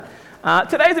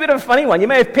Today's a bit of a funny one. You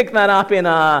may have picked that up in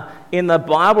the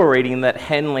Bible reading that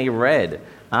Henley read.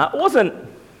 It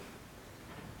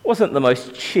wasn't the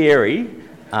most cheery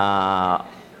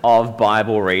of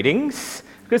Bible readings,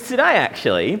 because today,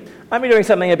 actually, I'm doing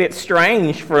something a bit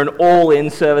strange for an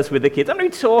all-in service with the kids. I'm going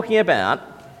to be talking about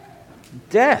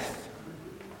death,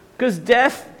 because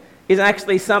death is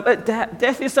actually something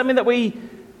that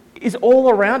is all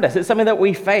around us. It's something that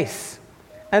we face.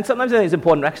 And sometimes I think it's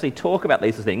important to actually talk about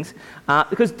these things,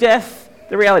 because death,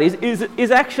 the reality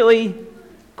is actually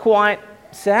quite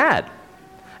sad.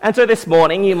 And so this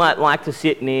morning you might like to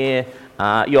sit near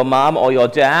your mum or your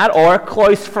dad or a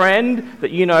close friend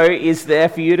that you know is there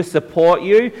for you to support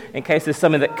you in case there's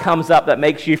something that comes up that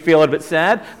makes you feel a bit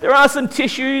sad. There are some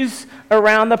tissues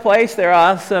around the place. There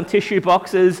are some tissue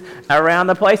boxes around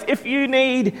the place. If you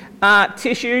need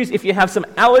tissues, if you have some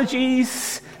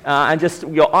allergies, and just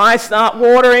your eyes start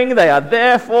watering, they are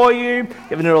there for you.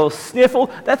 Giving it a little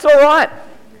sniffle, that's all right.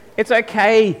 It's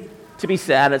okay to be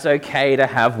sad. It's okay to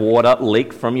have water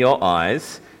leak from your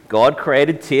eyes. God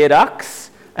created tear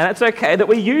ducts, and it's okay that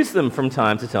we use them from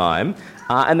time to time.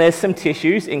 And there's some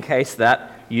tissues in case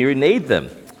that you need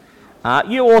them.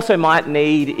 You also might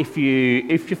need, if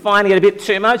you're finding it a bit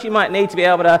too much, you might need to be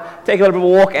able to take a little bit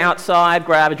of a walk outside,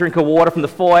 grab a drink of water from the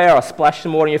foyer, or splash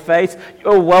some water in your face.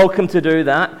 You're welcome to do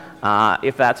that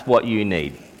if that's what you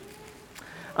need.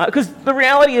 Because the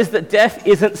reality is that death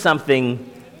isn't something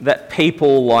that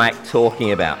people like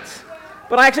talking about.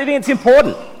 But I actually think it's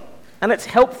important, and it's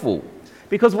helpful,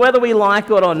 because whether we like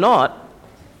it or not,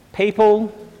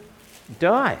 people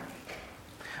die.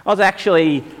 I was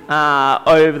actually,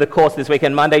 over the course of this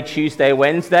weekend, Monday, Tuesday,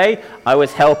 Wednesday, I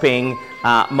was helping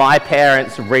my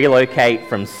parents relocate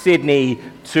from Sydney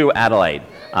to Adelaide.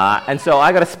 And so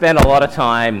I got to spend a lot of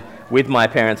time with my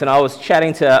parents. And I was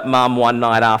chatting to Mum one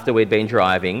night after we'd been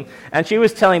driving, and she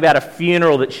was telling about a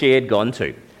funeral that she had gone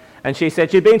to. And she said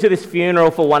she'd been to this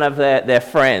funeral for one of their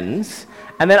friends.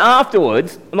 And then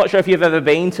afterwards, I'm not sure if you've ever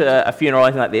been to a funeral or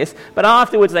anything like this, but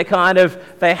afterwards they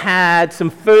had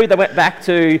some food. They went back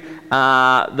to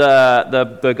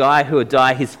the guy who had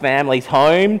died, his family's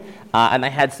home, and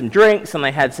they had some drinks and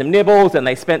they had some nibbles and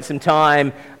they spent some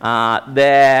time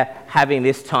there having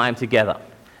this time together.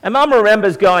 And Mum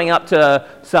remembers going up to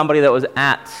somebody that was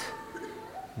at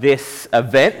this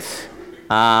event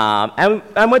and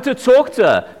went to talk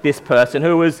to this person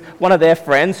who was one of their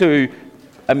friends,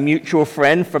 a mutual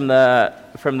friend from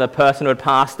the person who had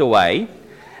passed away.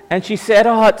 And she said,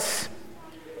 it's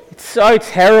so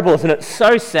terrible, isn't it?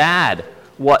 So sad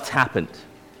what's happened.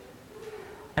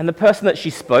 And the person that she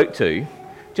spoke to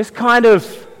just kind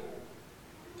of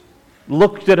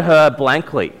looked at her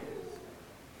blankly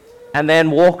and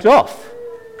then walked off.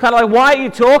 Kind of like, why are you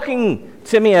talking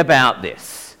to me about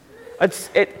this?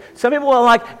 Some people are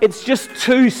like, it's just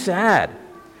too sad.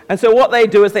 And so what they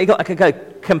do is they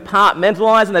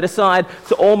compartmentalize, and they decide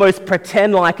to almost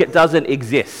pretend like it doesn't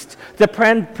exist, to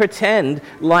pretend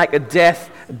like a death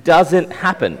doesn't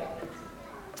happen.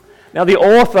 Now, the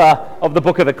author of the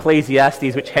book of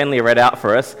Ecclesiastes, which Henley read out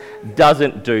for us,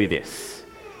 doesn't do this.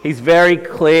 He's very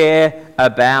clear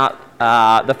about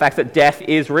the fact that death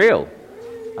is real.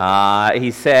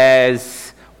 He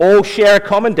says, all share a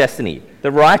common destiny,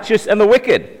 the righteous and the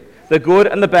wicked, the good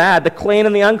and the bad, the clean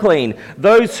and the unclean,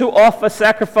 those who offer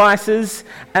sacrifices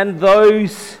and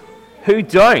those who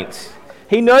don't.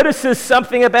 He notices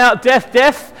something about death.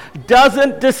 Death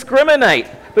doesn't discriminate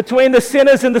between the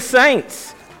sinners and the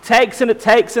saints. Takes and it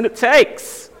takes and it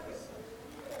takes.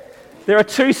 There are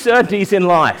two certainties in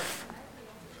life,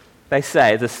 they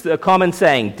say. It's a common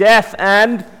saying, death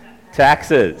and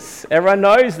taxes. Everyone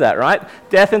knows that, right?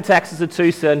 Death and taxes are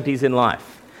two certainties in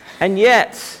life. And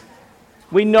yet,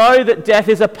 we know that death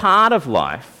is a part of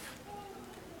life,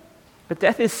 but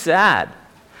death is sad,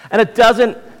 and it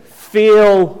doesn't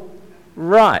feel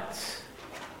right.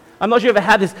 I'm not sure if you've ever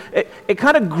had this. It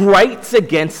kind of grates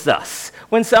against us.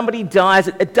 When somebody dies,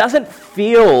 it doesn't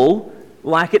feel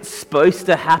like it's supposed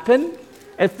to happen.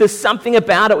 If there's something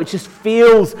about it which just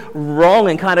feels wrong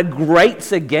and kind of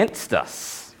grates against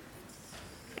us.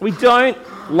 We don't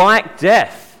like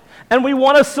death. And we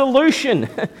want a solution.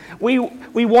 We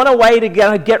want a way to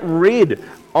get rid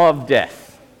of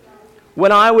death.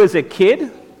 When I was a kid,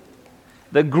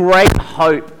 the great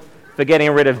hope for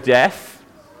getting rid of death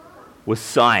was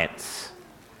science.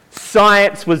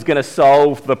 Science was going to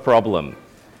solve the problem.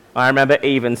 I remember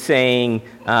even seeing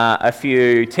a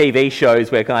few TV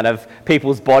shows where kind of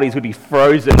people's bodies would be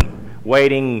frozen,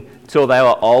 waiting till they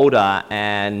were older,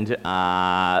 and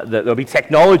there would be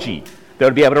technology. They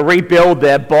would be able to rebuild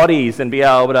their bodies and be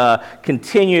able to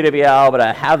continue to be able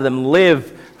to have them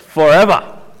live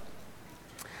forever.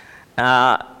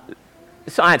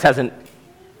 Science hasn't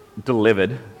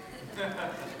delivered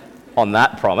on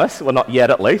that promise, well, not yet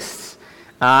at least.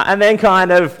 And then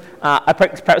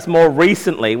perhaps more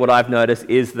recently, what I've noticed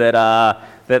is that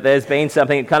there's been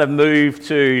something that kind of moved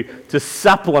to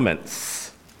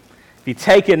supplements. If you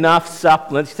take enough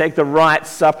supplements, you take the right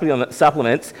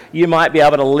supplements, you might be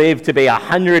able to live to be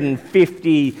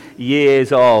 150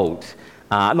 years old.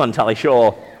 I'm not entirely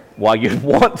sure why you'd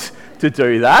want to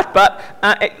do that, but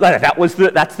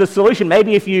that's the solution.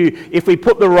 Maybe if we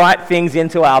put the right things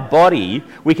into our body,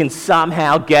 we can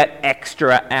somehow get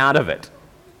extra out of it.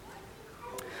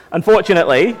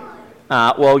 Unfortunately,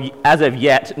 as of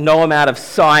yet, no amount of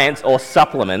science or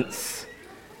supplements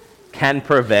can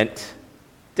prevent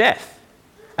death.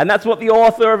 And that's what the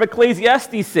author of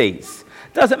Ecclesiastes sees.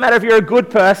 Doesn't matter if you're a good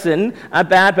person, a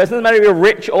bad person, doesn't matter if you're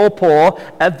rich or poor,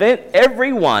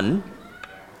 everyone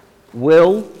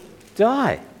will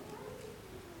die.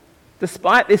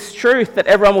 Despite this truth that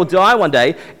everyone will die one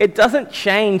day, it doesn't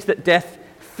change that death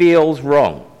feels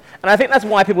wrong. And I think that's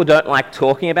why people don't like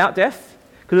talking about death,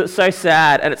 because it's so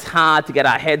sad and it's hard to get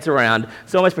our heads around.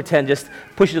 So almost just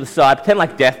push it to the side, pretend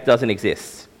like death doesn't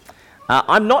exist.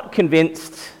 I'm not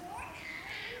convinced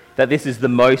that this is the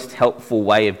most helpful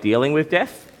way of dealing with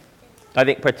death. I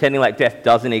think pretending like death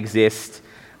doesn't exist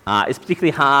is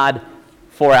particularly hard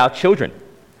for our children,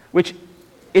 which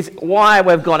is why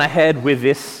we've gone ahead with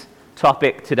this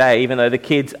topic today, even though the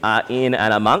kids are in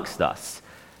and amongst us.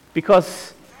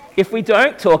 Because if we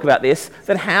don't talk about this,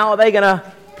 then how are they going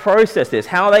to process this?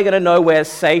 How are they going to know where it's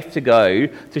safe to go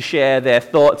to share their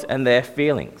thoughts and their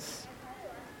feelings?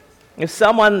 If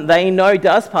someone they know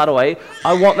does part away,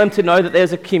 I want them to know that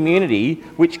there's a community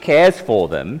which cares for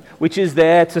them, which is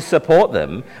there to support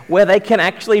them, where they can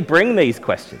actually bring these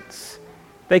questions.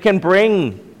 They can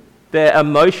bring their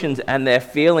emotions and their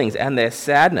feelings and their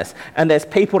sadness, and there's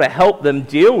people to help them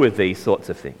deal with these sorts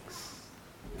of things.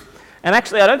 And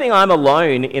actually, I don't think I'm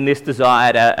alone in this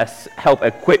desire to help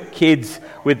equip kids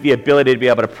with the ability to be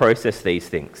able to process these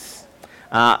things.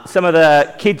 Some of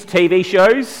the kids' TV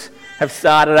shows have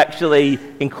started actually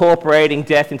incorporating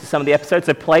death into some of the episodes.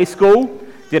 So Play School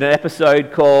did an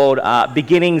episode called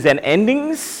Beginnings and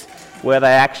Endings, where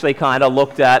they actually kind of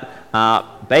looked at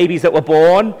babies that were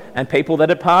born and people that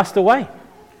had passed away.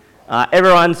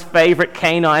 Everyone's favourite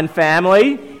canine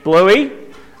family, Bluey,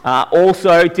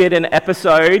 also did an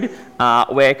episode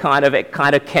where it kind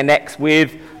of connects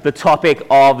with the topic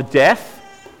of death.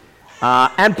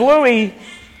 And Bluey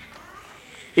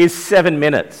is 7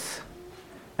 minutes.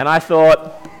 And I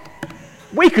thought,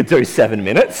 we could do 7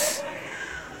 minutes.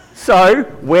 So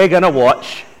we're going to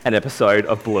watch an episode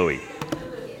of Bluey.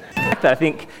 That I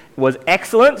think was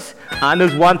excellent. And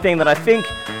there's one thing that I think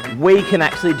we can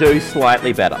actually do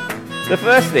slightly better. The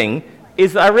first thing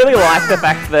is that I really like the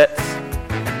fact that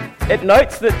it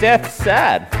notes that death's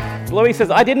sad. Bluey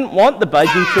says, I didn't want the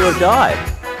budgie to have died.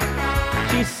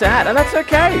 She's sad, and that's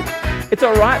okay. It's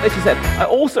all right that she's sad. I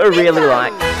also really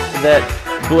like that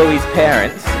Bluey's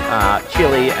parents,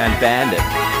 Chili and Bandit,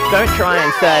 don't try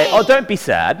and say, oh, don't be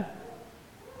sad.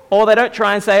 Or they don't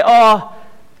try and say, oh,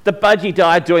 the budgie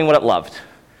died doing what it loved.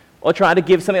 Or try to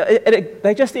give something.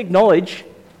 They just acknowledge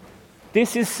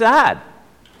this is sad.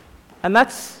 And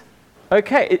that's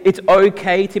okay. It's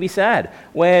okay to be sad.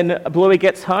 When Bluey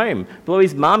gets home,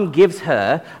 Bluey's mum gives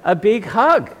her a big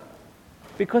hug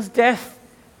because death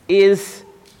is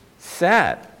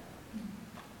sad.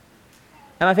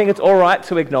 And I think it's all right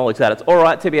to acknowledge that. It's all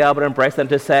right to be able to embrace that and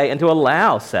to say and to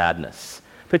allow sadness,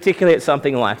 particularly at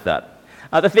something like that.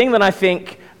 The thing that I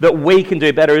think that we can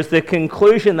do better is the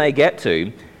conclusion they get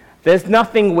to. There's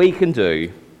nothing we can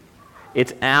do.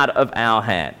 It's out of our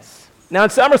hands. Now,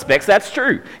 in some respects, that's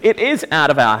true. It is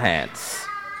out of our hands.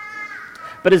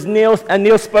 But as Neil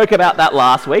spoke about that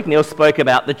last week, Neil spoke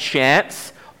about the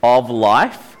chance of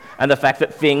life and the fact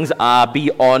that things are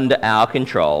beyond our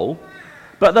control.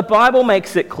 But the Bible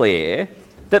makes it clear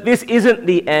that this isn't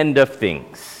the end of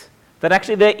things. That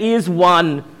actually there is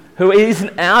one who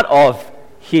isn't out of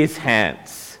his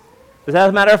hands. As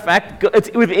a matter of fact,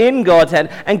 it's within God's hand,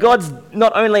 and God's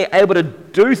not only able to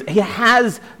do, he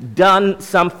has done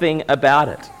something about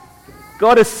it.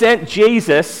 God has sent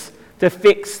Jesus to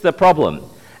fix the problem.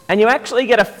 And you actually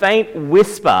get a faint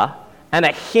whisper and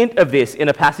a hint of this in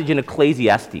a passage in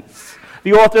Ecclesiastes.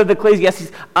 The author of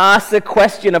Ecclesiastes asks a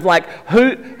question of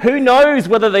who knows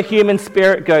whether the human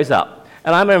spirit goes up?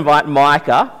 And I'm going to invite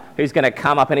Micah, who's going to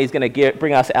come up and he's going to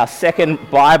bring us our second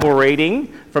Bible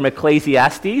reading from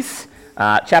Ecclesiastes,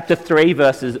 chapter 3,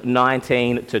 verses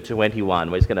 19 to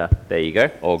 21. We're just going to, there you go.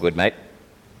 All good, mate.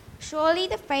 Surely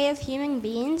the fate of human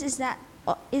beings is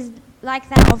like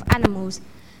that of animals.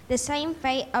 The same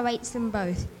fate awaits them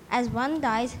both. As one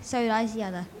dies, so dies the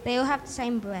other. They all have the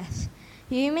same breath.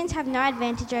 Humans have no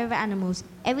advantage over animals.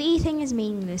 Everything is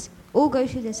meaningless. All go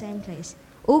to the same place.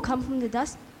 All come from the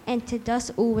dust, and to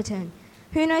dust all return.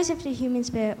 Who knows if the human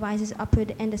spirit rises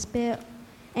upward and if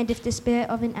the spirit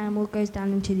of an animal goes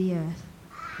down into the earth?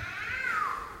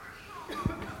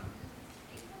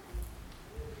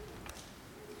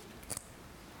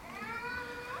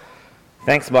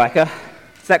 Thanks, Micah.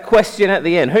 It's that question at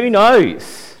the end. Who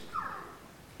knows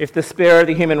if the spirit of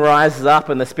the human rises up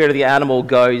and the spirit of the animal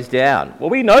goes down? Well,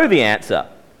 we know the answer.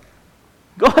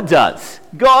 God does.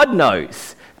 God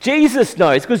knows. Jesus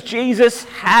knows, because Jesus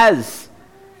has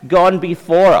gone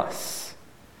before us.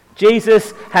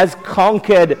 Jesus has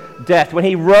conquered death. When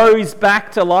he rose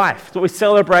back to life, that's what we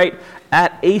celebrate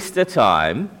at Easter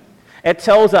time, it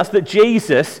tells us that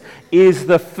Jesus is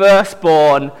the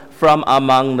firstborn from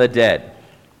among the dead.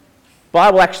 The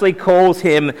Bible actually calls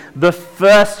him the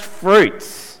first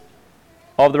fruits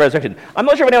of the resurrection. I'm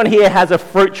not sure if anyone here has a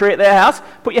fruit tree at their house.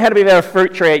 Put your hand up if you have a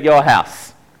fruit tree at your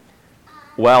house.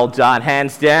 Well done,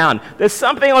 hands down. There's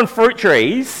something on fruit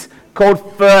trees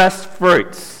called first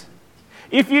fruits.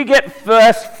 If you get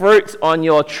first fruits on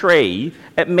your tree,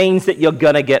 it means that you're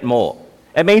going to get more.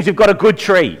 It means you've got a good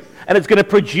tree, and it's going to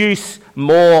produce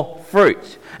more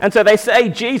fruit. And so they say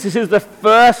Jesus is the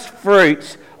first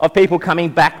fruit of people coming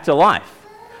back to life.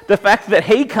 The fact that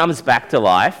he comes back to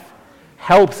life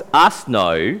helps us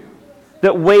know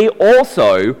that we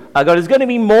also there's going to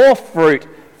be more fruit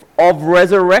of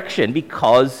resurrection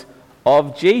because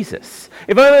of Jesus.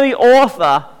 If only the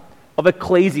author of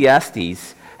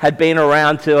Ecclesiastes had been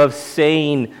around to have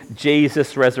seen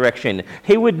Jesus' resurrection,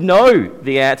 he would know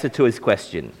the answer to his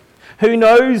question. Who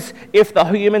knows if the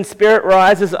human spirit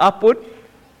rises upward?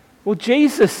 Well,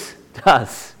 Jesus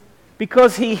does,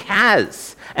 because he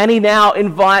has. And he now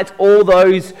invites all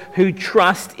those who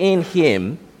trust in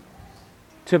him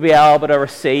to be able to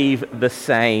receive the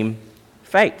same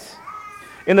fate.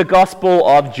 In the Gospel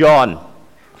of John,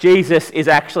 Jesus is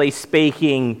actually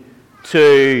speaking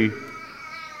to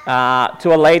a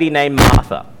lady named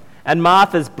Martha. And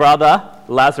Martha's brother,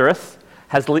 Lazarus,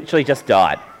 has literally just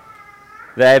died.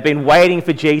 They've been waiting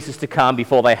for Jesus to come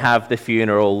before they have the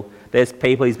funeral. There's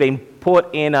people, he's been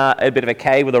put in a bit of a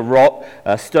cave with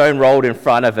a stone rolled in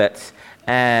front of it.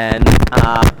 And,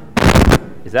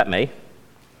 is that me?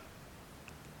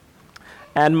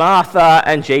 And Martha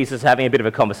and Jesus are having a bit of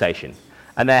a conversation.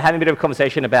 And they're having a bit of a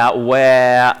conversation about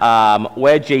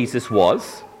where Jesus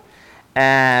was.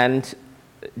 And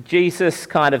Jesus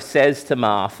kind of says to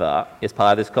Martha, as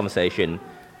part of this conversation,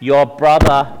 "Your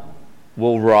brother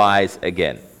will rise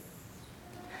again."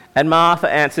 And Martha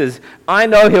answers, "I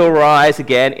know he'll rise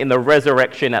again in the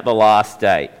resurrection at the last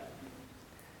day."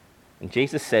 And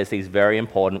Jesus says these very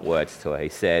important words to her. He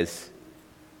says,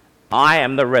 "I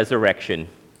am the resurrection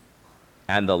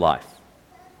and the life.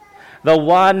 The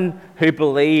one who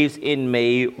believes in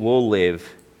me will live,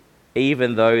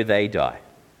 even though they die.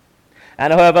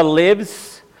 And whoever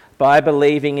lives by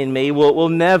believing in me will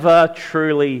never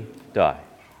truly die."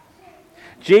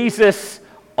 Jesus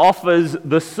offers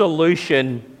the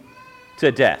solution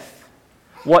to death.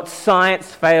 What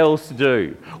science fails to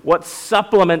do, what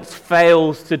supplements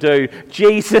fails to do,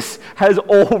 Jesus has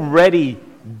already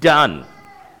done.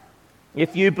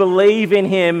 If you believe in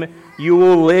him, you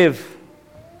will live,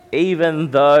 even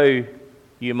though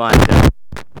you might die.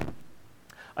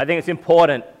 I think it's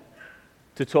important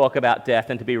to talk about death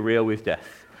and to be real with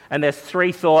death. And there's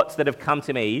 3 thoughts that have come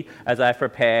to me as I've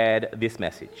prepared this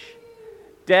message.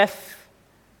 Death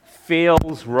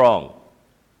feels wrong.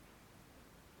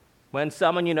 When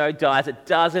someone you know dies, it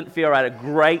doesn't feel right. It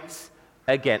grates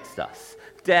against us.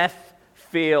 Death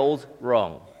feels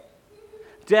wrong.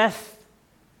 Death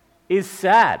is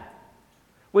sad.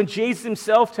 When Jesus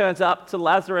himself turns up to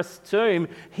Lazarus' tomb,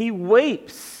 he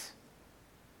weeps.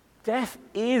 Death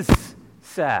is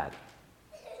sad.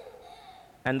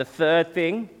 And the third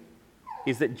thing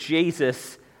is that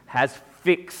Jesus has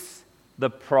fixed the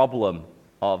problem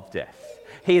of death.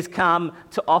 He has come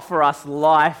to offer us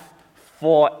life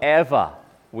forever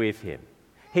with him.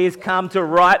 He has come to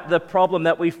right the problem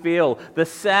that we feel, the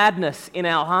sadness in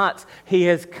our hearts. He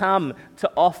has come to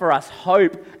offer us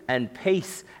hope and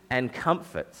peace and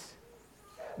comfort.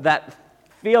 That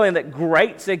feeling that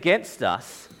grates against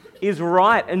us is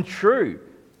right and true.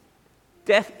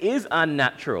 Death is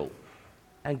unnatural,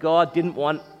 and God didn't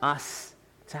want us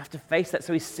to have to face that,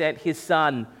 so he sent his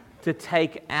son to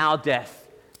take our death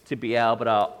to be able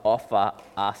to offer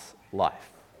us life.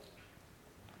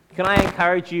 Can I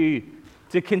encourage you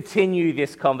to continue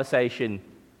this conversation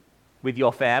with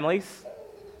your families,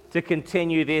 to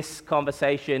continue this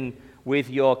conversation with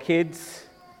your kids,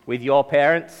 with your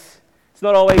parents. It's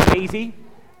not always easy.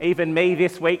 Even me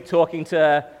this week talking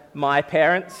to my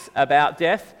parents about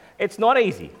death, it's not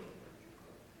easy.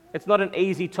 It's not an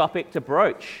easy topic to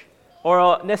broach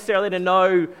or necessarily to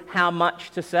know how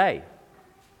much to say.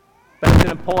 But it's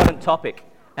an important topic,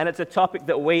 and it's a topic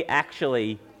that we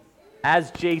actually,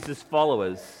 as Jesus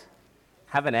followers,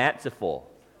 have an answer for.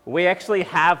 We actually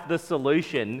have the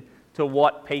solution to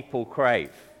what people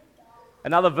crave.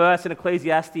 Another verse in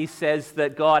Ecclesiastes says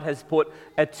that God has put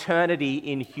eternity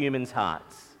in humans'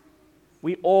 hearts.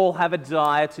 We all have a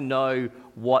desire to know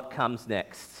what comes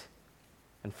next.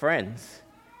 And friends,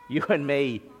 you and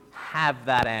me have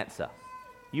that answer.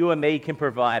 You and me can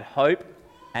provide hope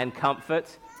and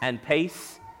comfort and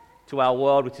peace to our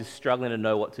world, which is struggling to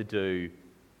know what to do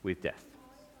with death.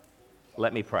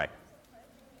 Let me pray.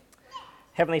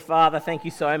 Heavenly Father, thank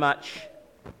you so much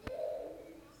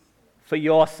for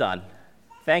your Son.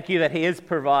 Thank you that he has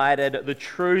provided the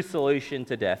true solution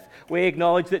to death. We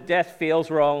acknowledge that death feels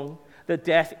wrong, that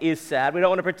death is sad. We don't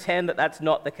want to pretend that that's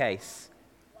not the case.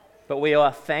 But we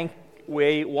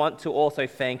want to also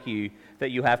thank you that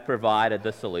you have provided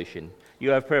the solution. You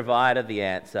have provided the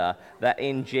answer, that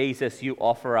in Jesus you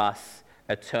offer us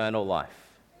eternal life,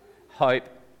 hope,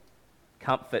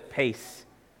 comfort, peace,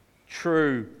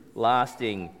 true,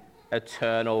 lasting,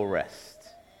 eternal rest.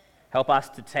 Help us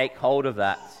to take hold of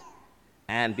that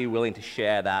and be willing to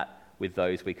share that with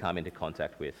those we come into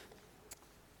contact with.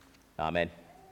 Amen.